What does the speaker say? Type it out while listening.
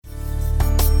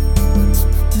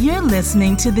You're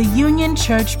listening to the Union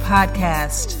Church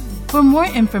Podcast. For more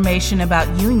information about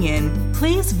Union,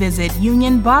 please visit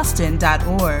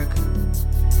unionboston.org.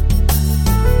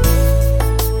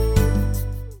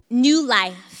 New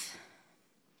life.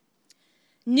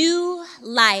 New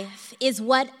life is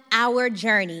what our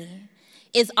journey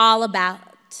is all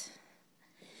about.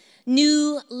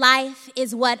 New life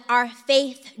is what our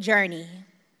faith journey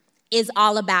is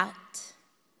all about.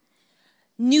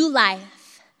 New life,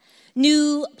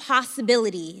 new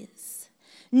possibilities,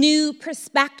 new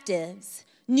perspectives,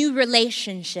 new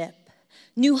relationship,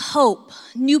 new hope,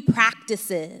 new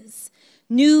practices,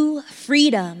 new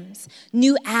freedoms,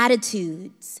 new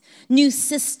attitudes, new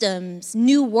systems,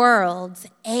 new worlds,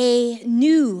 a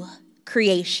new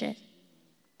creation.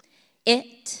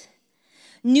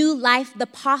 New life, the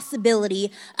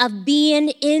possibility of being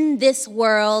in this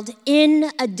world in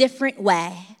a different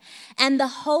way, and the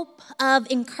hope of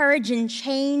encouraging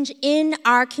change in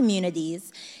our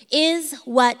communities is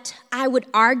what I would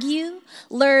argue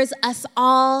lures us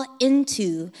all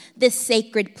into this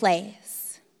sacred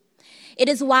place. It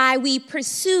is why we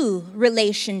pursue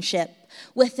relationship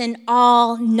with an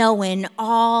all-knowing,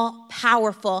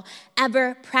 all-powerful,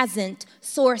 ever-present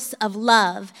source of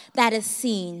love that is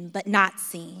seen but not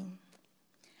seen.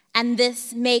 And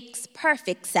this makes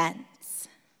perfect sense.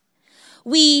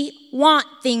 We want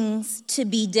things to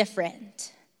be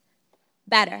different,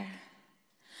 better.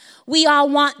 We all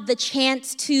want the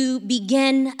chance to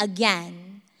begin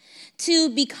again, to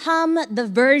become the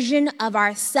version of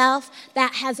ourselves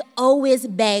that has always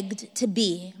begged to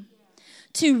be,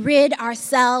 to rid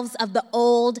ourselves of the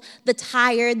old, the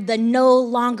tired, the no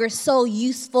longer so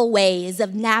useful ways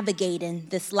of navigating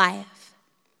this life.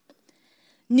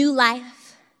 New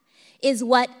life is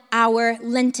what our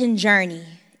Lenten journey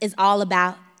is all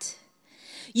about.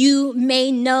 You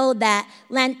may know that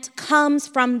Lent comes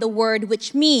from the word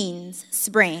which means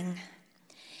spring.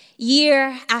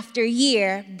 Year after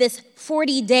year, this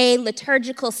 40-day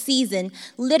liturgical season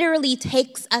literally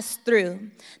takes us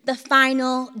through the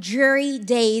final dreary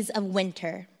days of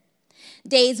winter,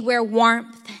 days where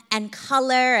warmth and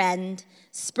color and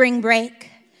spring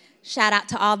break, shout out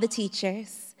to all the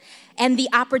teachers, and the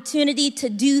opportunity to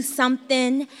do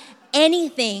something,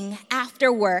 anything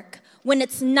after work when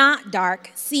it's not dark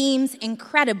seems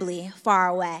incredibly far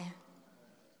away.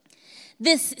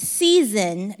 This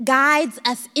season guides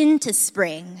us into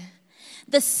spring,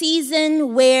 the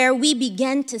season where we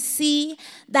begin to see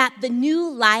that the new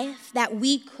life that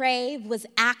we crave was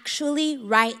actually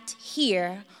right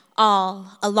here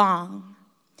all along.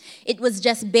 It was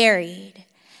just buried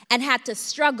and had to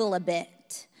struggle a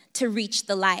bit to reach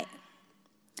the light.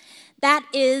 That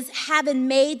is, having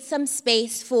made some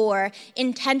space for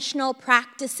intentional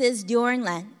practices during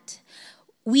Lent,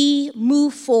 we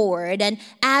move forward, and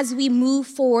as we move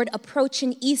forward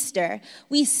approaching Easter,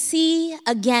 we see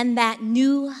again that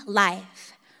new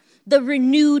life, the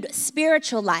renewed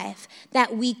spiritual life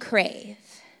that we crave.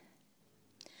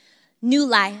 New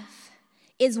life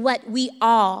is what we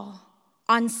all,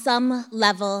 on some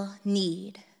level,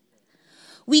 need.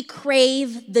 We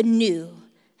crave the new,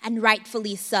 and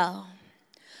rightfully so.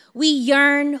 We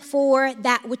yearn for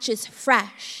that which is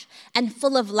fresh and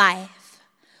full of life.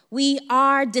 We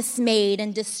are dismayed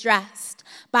and distressed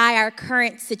by our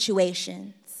current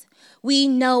situations. We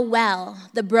know well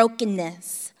the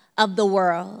brokenness of the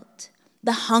world,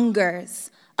 the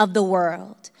hungers of the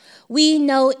world. We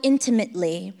know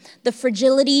intimately the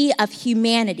fragility of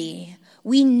humanity.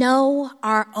 We know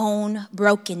our own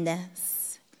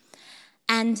brokenness.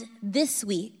 And this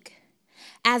week,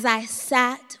 as I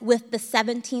sat with the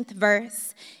 17th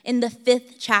verse in the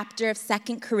 5th chapter of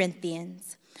 2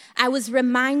 Corinthians, I was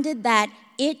reminded that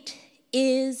it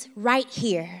is right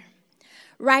here,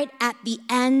 right at the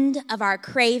end of our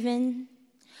craving,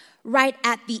 right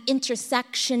at the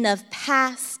intersection of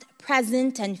past,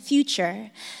 present, and future,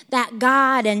 that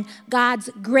God and God's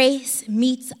grace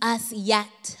meets us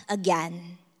yet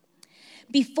again.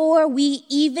 Before we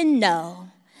even know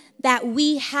that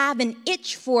we have an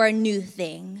itch for a new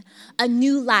thing, a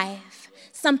new life,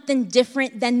 something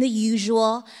different than the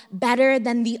usual, better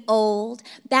than the old,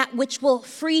 that which will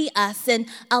free us and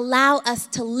allow us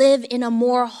to live in a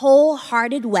more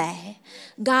wholehearted way,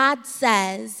 God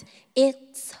says,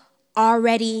 it's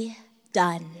already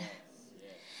done.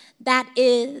 That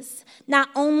is, not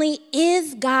only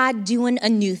is God doing a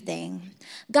new thing,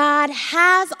 God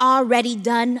has already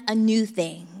done a new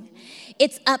thing.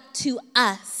 It's up to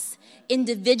us,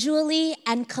 individually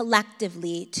and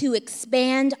collectively, to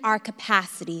expand our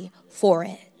capacity for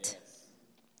it.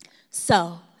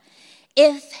 So,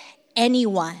 if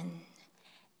anyone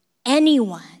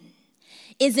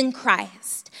is in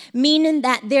Christ, meaning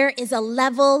that there is a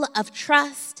level of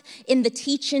trust in the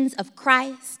teachings of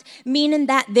Christ, meaning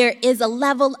that there is a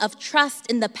level of trust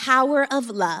in the power of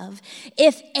love.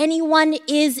 If anyone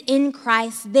is in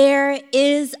Christ, there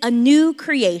is a new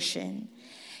creation.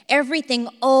 Everything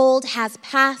old has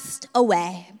passed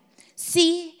away.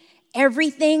 See,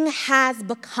 everything has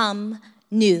become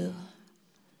new.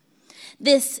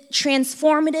 This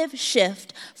transformative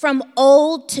shift from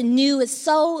old to new is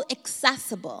so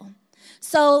accessible,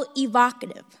 so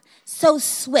evocative, so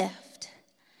swift.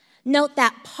 Note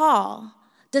that Paul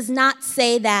does not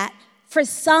say that for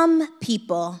some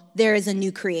people there is a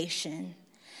new creation,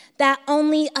 that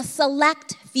only a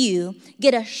select few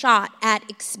get a shot at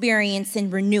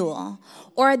experiencing renewal,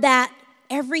 or that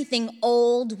everything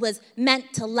old was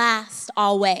meant to last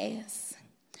always.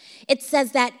 It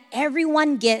says that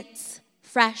everyone gets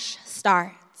fresh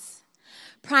starts.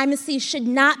 Primacy should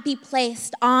not be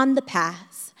placed on the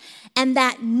past, and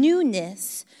that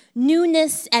newness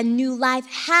and new life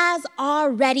has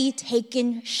already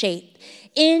taken shape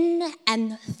in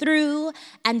and through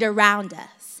and around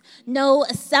us. No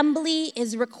assembly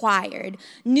is required.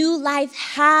 New life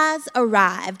has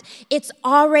arrived. It's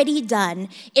already done,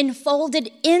 enfolded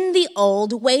in the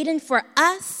old, waiting for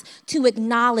us to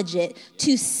acknowledge it,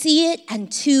 to see it,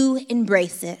 and to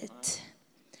embrace it.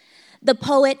 The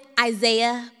poet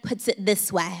Isaiah puts it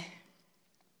this way: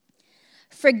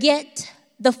 forget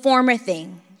the former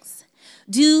things.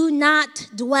 Do not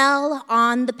dwell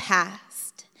on the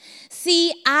past.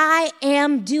 See, I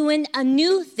am doing a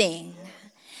new thing.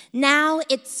 Now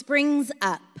it springs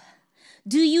up.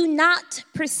 Do you not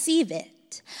perceive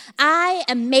it? I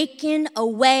am making a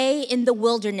way in the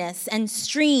wilderness and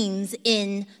streams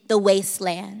in the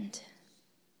wasteland.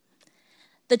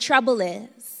 The trouble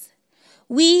is,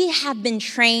 we have been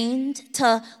trained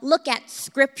to look at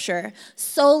Scripture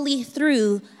solely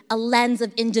through a lens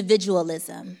of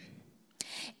individualism.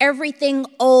 Everything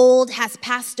old has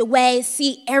passed away.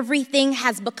 See, everything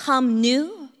has become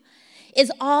new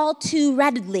is all too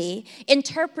readily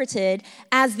interpreted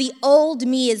as the old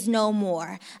me is no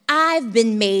more. I've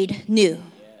been made new.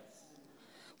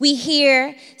 We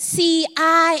hear, see,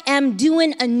 I am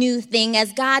doing a new thing,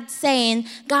 as God saying,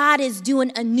 God is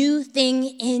doing a new thing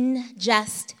in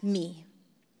just me.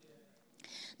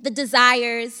 The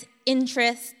desires,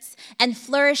 interests, and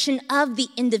flourishing of the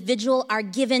individual are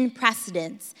given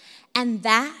precedence, and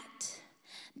that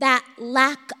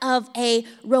lack of a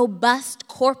robust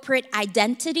corporate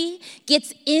identity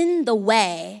gets in the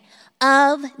way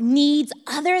of needs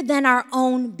other than our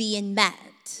own being met.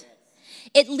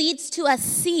 It leads to us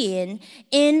seeing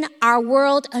in our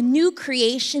world a new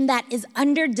creation that is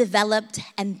underdeveloped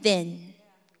and thin.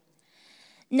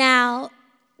 Now,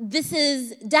 this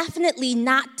is definitely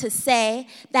not to say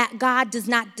that God does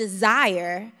not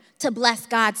desire to bless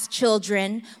God's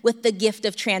children with the gift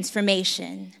of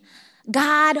transformation.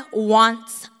 God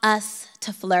wants us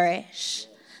to flourish.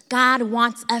 God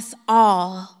wants us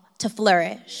all to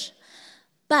flourish.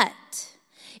 But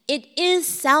it is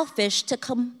selfish to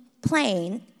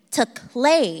claim,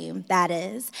 that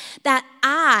is, that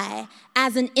I,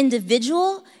 as an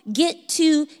individual, get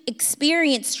to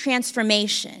experience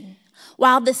transformation,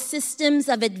 while the systems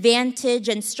of advantage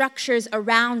and structures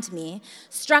around me,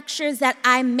 structures that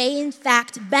I may in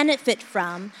fact benefit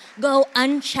from, go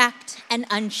unchecked and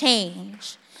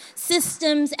unchanged.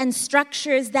 Systems and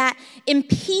structures that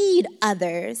impede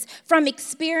others from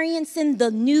experiencing the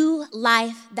new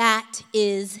life that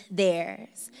is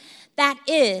theirs. That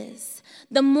is,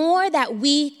 the more that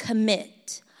we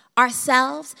commit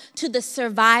ourselves to the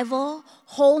survival,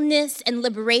 wholeness, and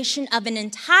liberation of an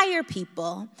entire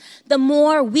people, the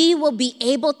more we will be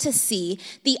able to see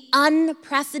the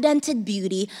unprecedented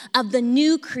beauty of the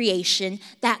new creation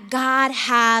that God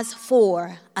has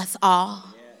for us all.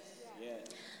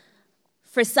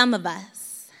 For some of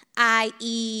us,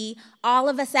 i.e., all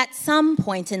of us at some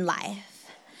point in life,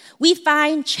 we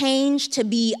find change to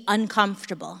be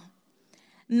uncomfortable,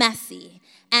 messy,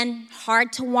 and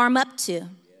hard to warm up to.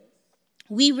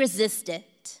 We resist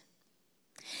it.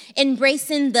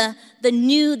 Embracing the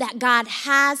new that God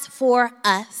has for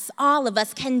us, all of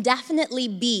us, can definitely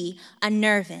be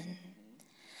unnerving.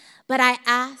 But I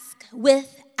ask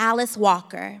with Alice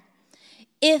Walker,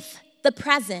 if the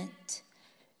present,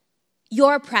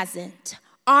 your present,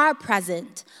 our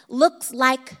present, looks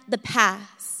like the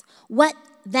past, what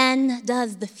then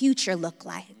does the future look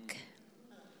like?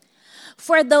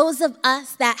 For those of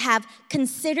us that have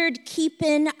considered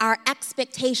keeping our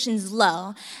expectations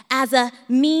low as a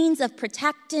means of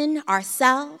protecting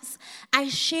ourselves, I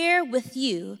share with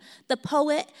you the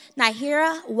poet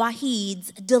Nahira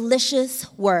Waheed's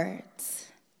delicious words.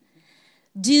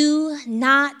 Do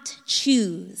not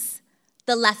choose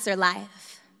the lesser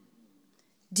life.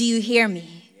 Do you hear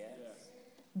me? Yes.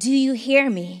 Do you hear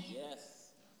me?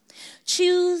 Yes.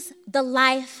 Choose the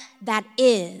life that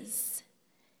is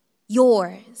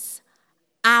yours,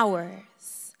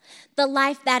 ours. The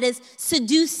life that is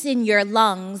seducing your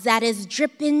lungs, that is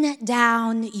dripping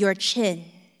down your chin.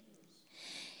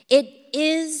 It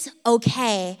is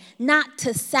okay not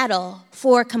to settle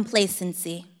for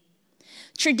complacency.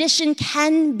 Tradition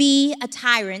can be a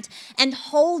tyrant, and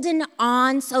holding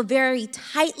on so very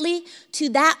tightly to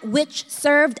that which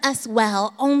served us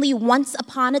well only once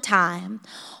upon a time,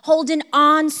 holding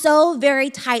on so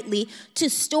very tightly to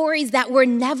stories that were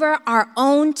never our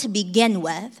own to begin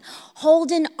with,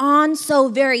 holding on so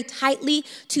very tightly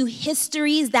to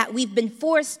histories that we've been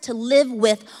forced to live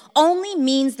with only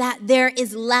means that there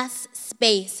is less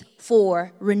space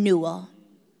for renewal.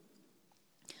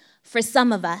 For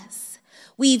some of us,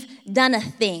 we've done a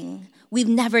thing we've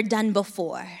never done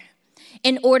before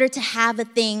in order to have a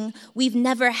thing we've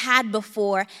never had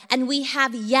before, and we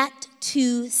have yet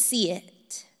to see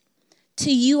it.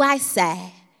 To you I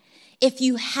say, if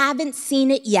you haven't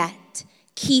seen it yet,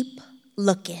 keep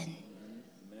looking.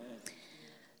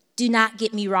 Do not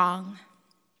get me wrong.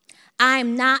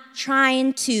 I'm not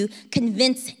trying to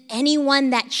convince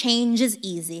anyone that change is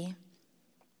easy.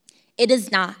 It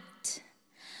is not.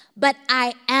 But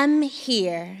I am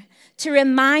here to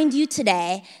remind you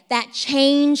today that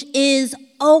change is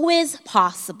always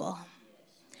possible.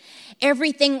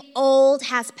 Everything old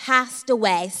has passed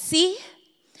away. See?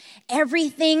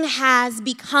 Everything has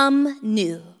become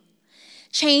new.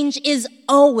 Change is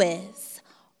always,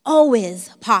 always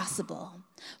possible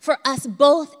for us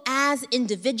both as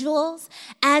individuals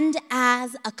and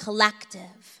as a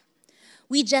collective.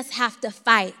 We just have to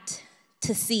fight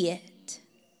to see it.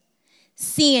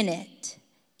 Seeing it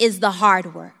is the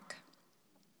hard work.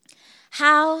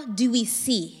 How do we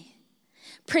see,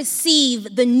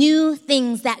 perceive the new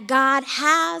things that God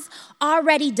has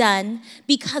already done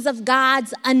because of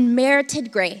God's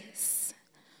unmerited grace?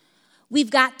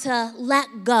 We've got to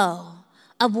let go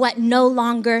of what no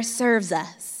longer serves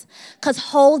us, because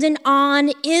holding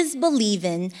on is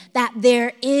believing that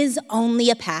there is only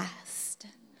a past.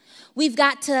 We've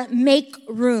got to make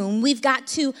room. We've got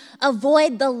to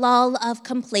avoid the lull of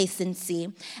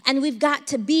complacency. And we've got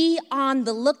to be on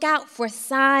the lookout for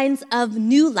signs of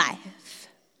new life.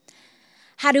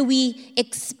 How do we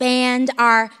expand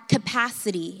our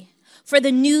capacity for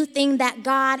the new thing that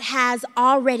God has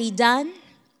already done?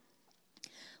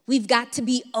 We've got to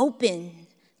be open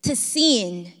to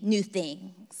seeing new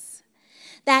things.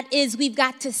 That is, we've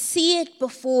got to see it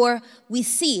before we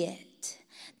see it.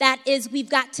 That is, we've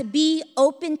got to be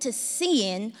open to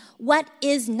seeing what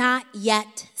is not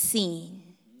yet seen.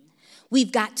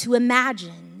 We've got to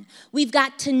imagine. We've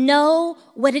got to know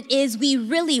what it is we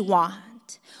really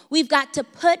want. We've got to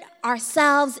put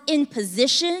ourselves in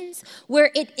positions where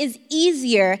it is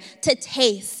easier to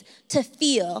taste, to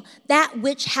feel that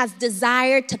which has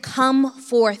desired to come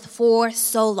forth for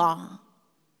so long.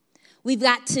 We've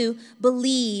got to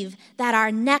believe that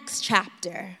our next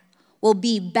chapter will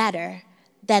be better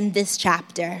than this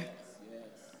chapter.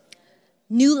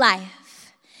 New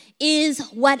life is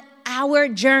what our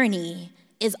journey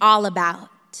is all about.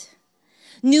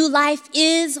 New life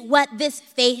is what this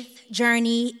faith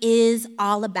journey is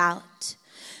all about.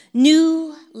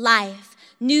 New life,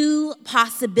 new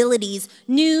possibilities,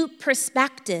 new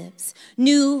perspectives,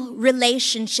 new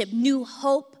relationship, new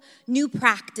hope, new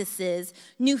practices,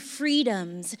 new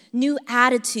freedoms, new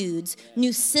attitudes,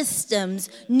 new systems,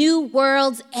 new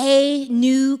worlds, a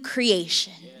new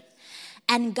creation.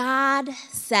 And God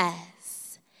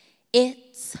says,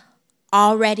 it's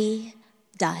already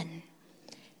done.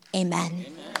 Amen.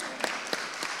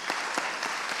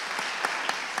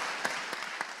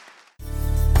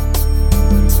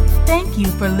 Thank you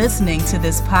for listening to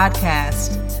this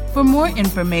podcast. For more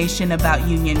information about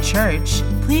Union Church,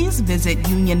 please visit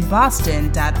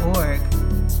unionboston.org.